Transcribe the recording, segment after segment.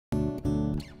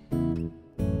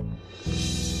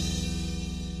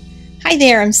Hi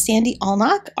there, I'm Sandy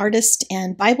Allnock, artist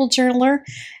and Bible journaler,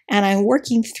 and I'm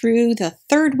working through the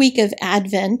third week of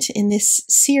Advent in this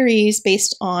series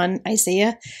based on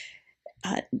Isaiah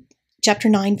chapter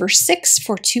 9, verse 6.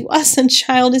 For to us a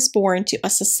child is born, to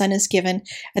us a son is given,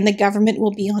 and the government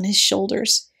will be on his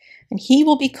shoulders. And he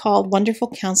will be called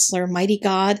Wonderful Counselor, Mighty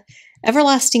God,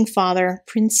 Everlasting Father,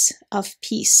 Prince of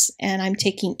Peace. And I'm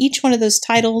taking each one of those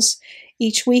titles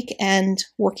each week and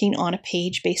working on a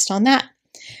page based on that.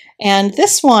 And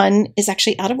this one is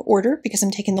actually out of order because I'm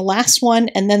taking the last one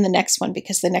and then the next one,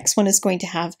 because the next one is going to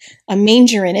have a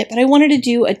manger in it, but I wanted to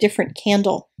do a different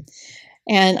candle.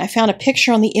 And I found a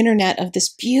picture on the internet of this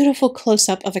beautiful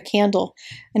close-up of a candle,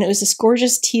 and it was this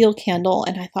gorgeous teal candle,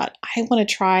 and I thought, I want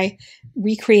to try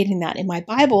recreating that in my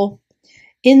Bible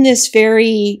in this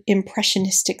very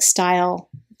impressionistic style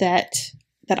that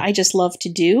I just love to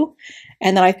do,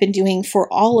 and that I've been doing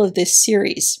for all of this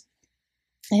series,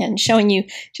 and showing you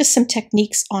just some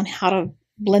techniques on how to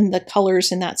blend the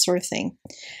colors and that sort of thing.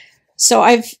 So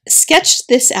I've sketched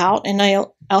this out, and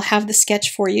I'll have the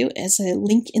sketch for you as a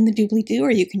link in the doobly-doo,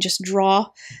 or you can just draw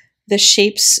the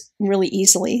shapes really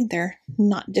easily. They're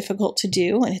not difficult to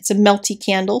do, and it's a melty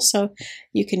candle, so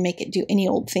you can make it do any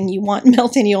old thing you want,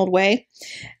 melt any old way.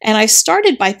 And I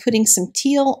started by putting some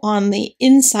teal on the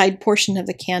inside portion of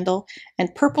the candle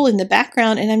and purple in the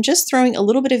background, and I'm just throwing a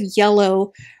little bit of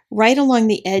yellow right along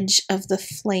the edge of the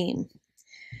flame.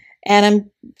 And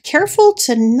I'm careful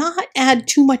to not add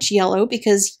too much yellow,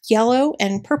 because yellow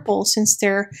and purple, since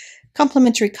they're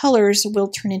complementary colors, will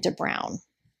turn into brown.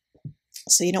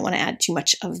 So you don't want to add too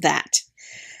much of that.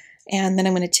 And then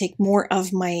I'm going to take more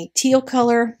of my teal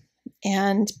color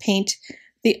and paint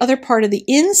the other part of the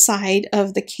inside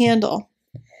of the candle.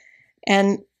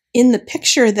 And in the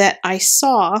picture that I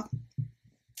saw,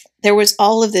 there was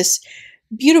all of this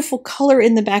beautiful color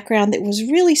in the background that was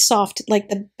really soft, like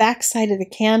the back side of the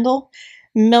candle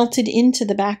melted into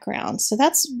the background. So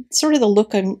that's sort of the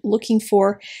look I'm looking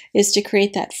for, is to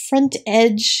create that front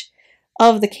edge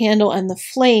of the candle and the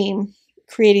flame,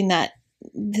 creating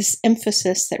this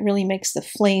emphasis that really makes the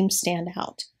flame stand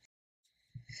out.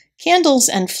 Candles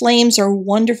and flames are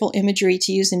wonderful imagery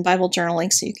to use in Bible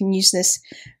journaling, so you can use this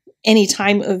any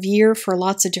time of year for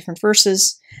lots of different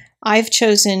verses. I've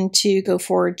chosen to go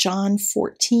for John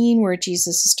 14, where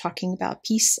Jesus is talking about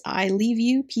peace I leave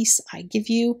you, peace I give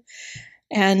you.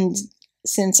 And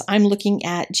since I'm looking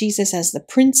at Jesus as the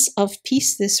Prince of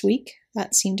Peace this week,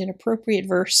 that seemed an appropriate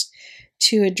verse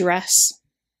to address.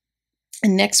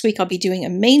 And next week I'll be doing a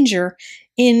manger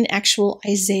in actual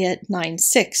Isaiah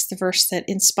 9:6, the verse that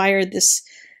inspired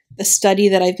the study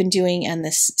that I've been doing and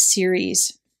this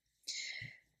series.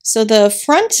 So the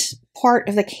front part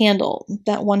of the candle,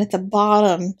 that one at the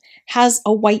bottom, has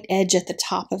a white edge at the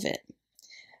top of it.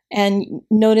 And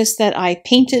notice that I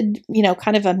painted,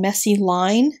 kind of a messy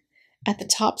line at the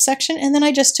top section, and then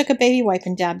I just took a baby wipe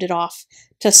and dabbed it off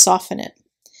to soften it.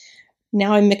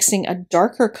 Now I'm mixing a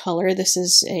darker color. This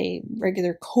is a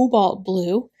regular cobalt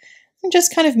blue. I'm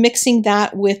just kind of mixing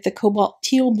that with the cobalt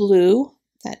teal blue,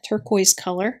 that turquoise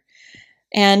color,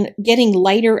 and getting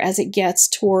lighter as it gets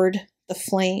toward the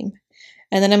flame.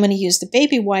 And then I'm going to use the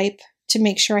baby wipe to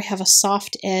make sure I have a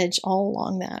soft edge all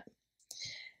along that.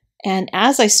 And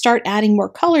as I start adding more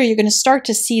color, you're going to start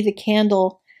to see the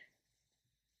candle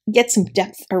get some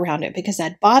depth around it, because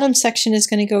that bottom section is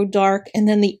going to go dark, and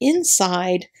then the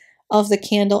inside of the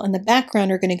candle and the background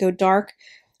are going to go dark,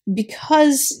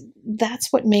 because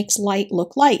that's what makes light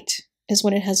look light, is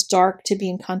when it has dark to be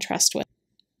in contrast with.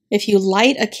 If you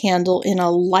light a candle in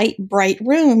a light, bright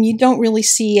room, you don't really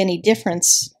see any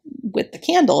difference with the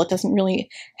candle. It doesn't really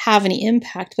have any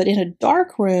impact. But in a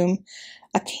dark room,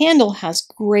 a candle has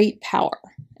great power.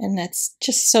 And that's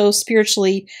just so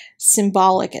spiritually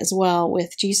symbolic as well,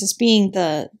 with Jesus being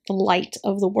the light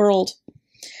of the world.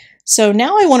 So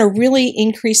now I want to really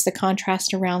increase the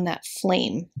contrast around that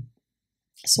flame.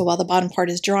 So while the bottom part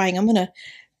is drying, I'm going to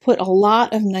put a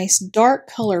lot of nice dark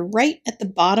color right at the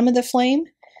bottom of the flame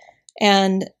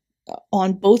and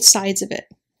on both sides of it.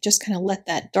 Just kind of let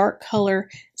that dark color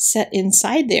set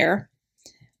inside there.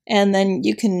 And then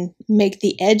you can make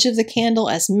the edge of the candle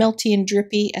as melty and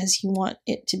drippy as you want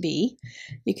it to be.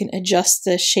 You can adjust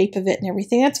the shape of it and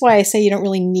everything. That's why I say you don't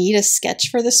really need a sketch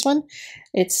for this one.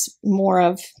 It's more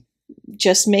of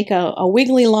just make a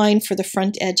wiggly line for the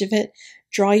front edge of it,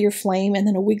 draw your flame, and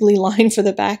then a wiggly line for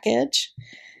the back edge.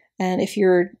 And if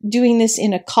you're doing this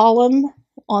in a column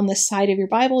on the side of your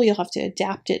Bible, you'll have to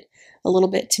adapt it a little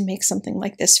bit to make something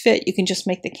like this fit. You can just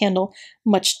make the candle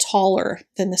much taller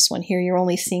than this one here. You're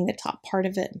only seeing the top part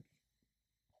of it.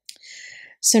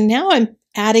 So now I'm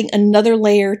adding another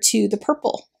layer to the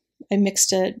purple. I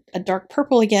mixed a dark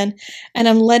purple again, and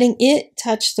I'm letting it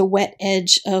touch the wet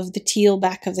edge of the teal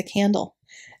back of the candle,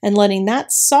 and letting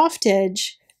that soft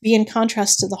edge be in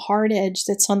contrast to the hard edge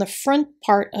that's on the front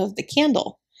part of the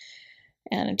candle.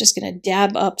 And I'm just going to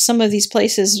dab up some of these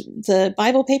places. The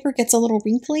Bible paper gets a little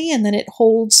wrinkly, and then it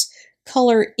holds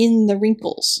color in the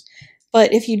wrinkles.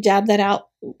 But if you dab that out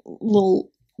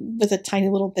with a tiny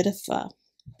little bit of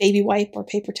baby wipe or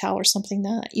paper towel or something,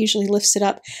 that usually lifts it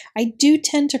up. I do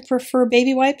tend to prefer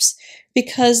baby wipes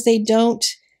because they don't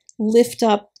lift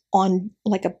up on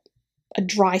like a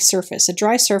dry surface. A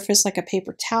dry surface like a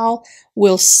paper towel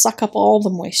will suck up all the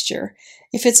moisture.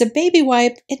 If it's a baby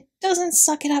wipe, it doesn't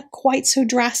suck it up quite so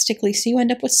drastically, so you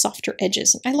end up with softer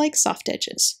edges. I like soft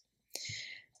edges.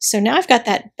 So now I've got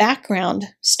that background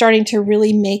starting to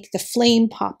really make the flame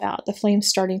pop out. The flame's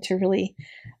starting to really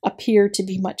appear to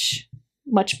be much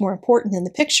more important in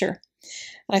the picture.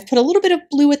 And I've put a little bit of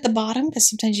blue at the bottom because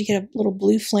sometimes you get a little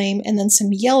blue flame, and then some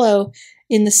yellow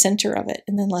in the center of it,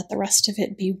 and then let the rest of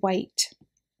it be white.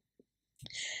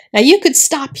 Now you could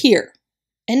stop here,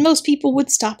 and most people would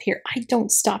stop here. I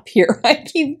don't stop here. I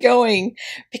keep going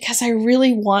because I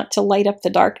really want to light up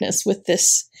the darkness with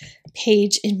this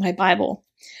page in my Bible.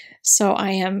 So I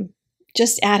am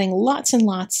just adding lots and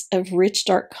lots of rich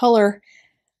dark color,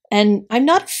 and I'm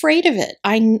not afraid of it.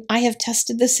 I have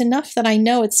tested this enough that I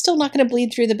know it's still not going to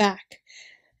bleed through the back,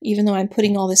 even though I'm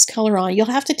putting all this color on. You'll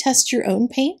have to test your own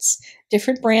paints.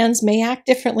 Different brands may act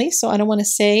differently, so I don't want to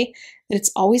say that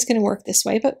it's always going to work this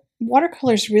way, but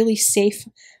watercolor is really safe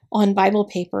on Bible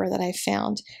paper that I've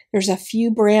found. There's a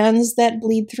few brands that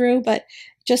bleed through, but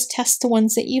just test the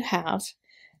ones that you have.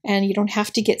 And you don't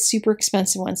have to get super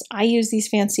expensive ones. I use these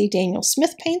fancy Daniel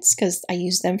Smith paints because I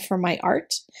use them for my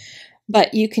art,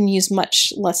 but you can use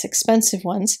much less expensive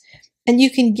ones. And you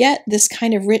can get this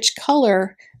kind of rich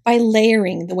color by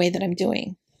layering the way that I'm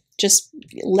doing. Just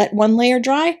let one layer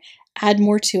dry, add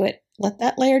more to it. Let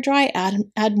that layer dry,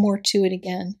 add more to it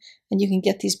again, and you can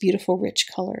get these beautiful rich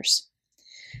colors.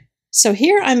 So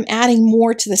here I'm adding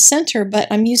more to the center, but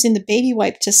I'm using the baby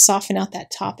wipe to soften out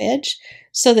that top edge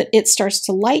so that it starts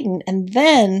to lighten. And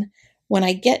then when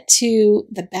I get to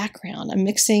the background, I'm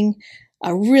mixing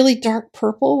a really dark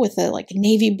purple with a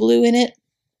navy blue in it.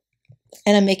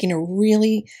 And I'm making a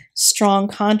really strong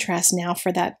contrast now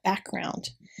for that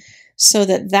background so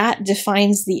that that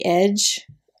defines the edge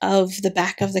of the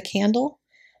back of the candle.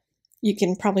 You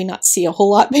can probably not see a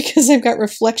whole lot because I've got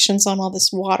reflections on all this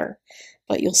water,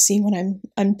 but you'll see when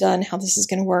I'm done how this is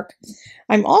going to work.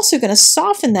 I'm also going to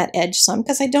soften that edge some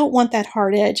because I don't want that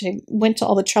hard edge. I went to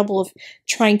all the trouble of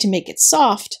trying to make it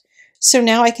soft. So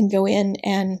now I can go in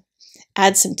and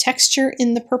add some texture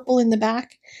in the purple in the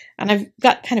back. And I've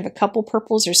got kind of a couple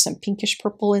purples. There's some pinkish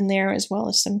purple in there as well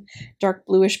as some dark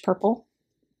bluish purple.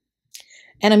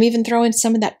 And I'm even throwing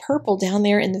some of that purple down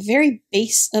there in the very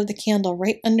base of the candle,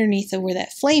 right underneath of where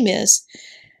that flame is,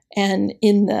 and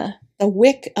in the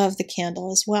wick of the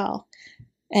candle as well.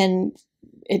 And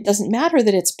it doesn't matter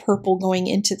that it's purple going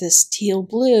into this teal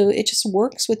blue. It just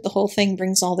works with the whole thing,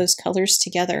 brings all those colors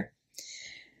together.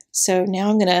 So now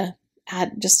I'm going to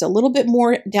add just a little bit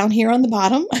more down here on the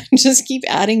bottom. Just keep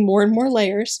adding more and more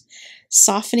layers,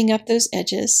 softening up those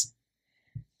edges,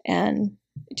 and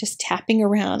just tapping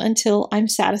around until I'm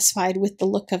satisfied with the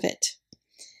look of it.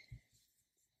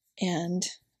 And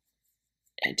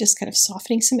just kind of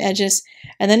softening some edges.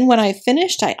 And then when I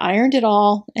finished, I ironed it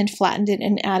all and flattened it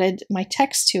and added my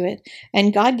text to it.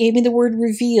 And God gave me the word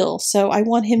reveal. So I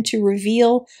want him to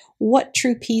reveal what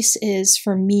true peace is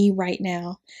for me right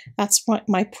now. That's what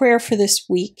my prayer for this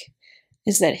week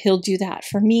is, that he'll do that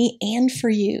for me and for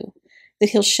you, that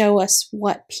he'll show us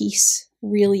what peace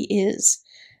really is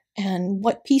and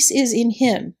what peace is in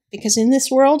him. Because in this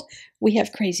world, we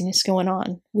have craziness going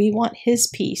on. We want his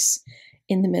peace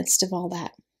in the midst of all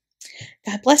that.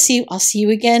 God bless you. I'll see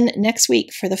you again next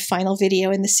week for the final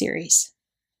video in the series.